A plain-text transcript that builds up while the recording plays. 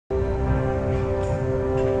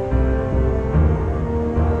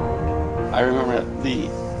I remember the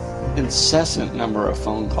incessant number of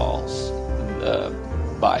phone calls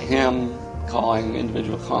by him calling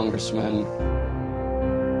individual congressmen.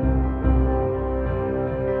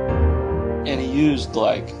 And he used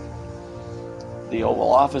like the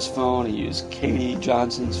Oval Office phone, he used Katie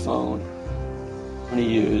Johnson's phone, and he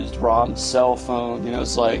used Rom's cell phone. You know,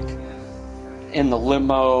 it's like in the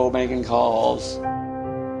limo making calls.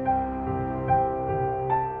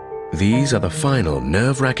 These are the final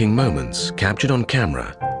nerve-wracking moments captured on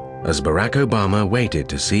camera as Barack Obama waited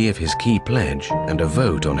to see if his key pledge and a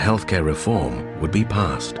vote on healthcare reform would be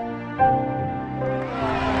passed.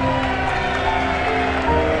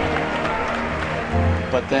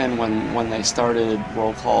 But then when they started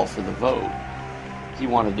roll call for the vote, he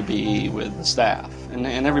wanted to be with the staff. And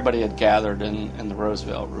everybody had gathered in the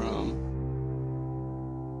Roosevelt room.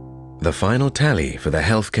 The final tally for the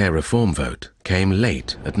healthcare reform vote came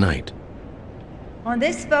late at night. On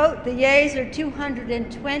this vote, the yeas are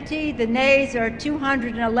 220, the nays are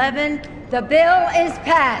 211. The bill is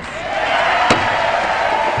passed.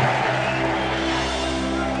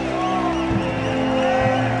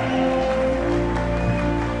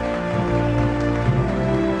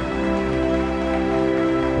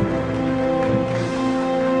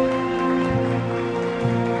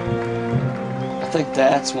 I think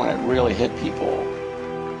that's when it really hit people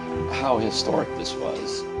how historic this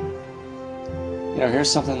was. You know,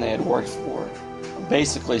 here's something they had worked for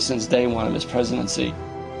basically since day one of his presidency.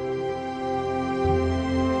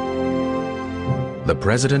 The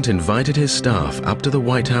president invited his staff up to the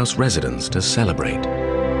White House residence to celebrate.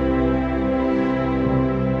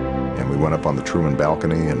 And we went up on the Truman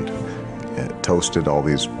balcony and toasted all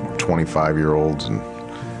these 25-year-olds and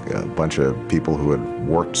a bunch of people who had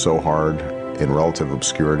worked so hard in relative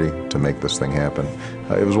obscurity to make this thing happen.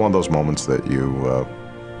 It was one of those moments that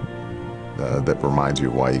that reminds you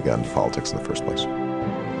of why you got into politics in the first place.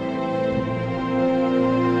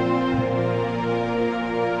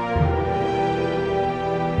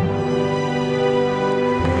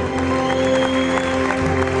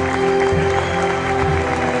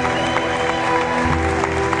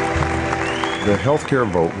 The healthcare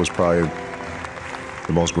vote was probably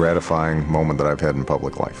the most gratifying moment that I've had in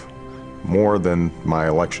public life, more than my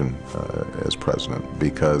election as president,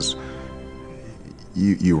 because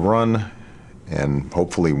you run and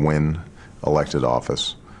hopefully win elected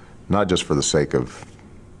office, not just for the sake of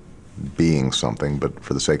being something, but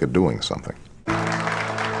for the sake of doing something.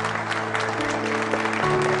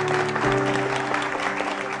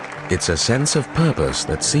 It's a sense of purpose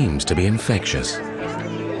that seems to be infectious.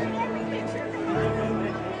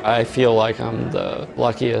 I feel like I'm the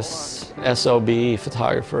luckiest SOB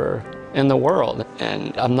photographer in the world,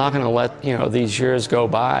 and I'm not going to let these years go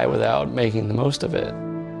by without making the most of it.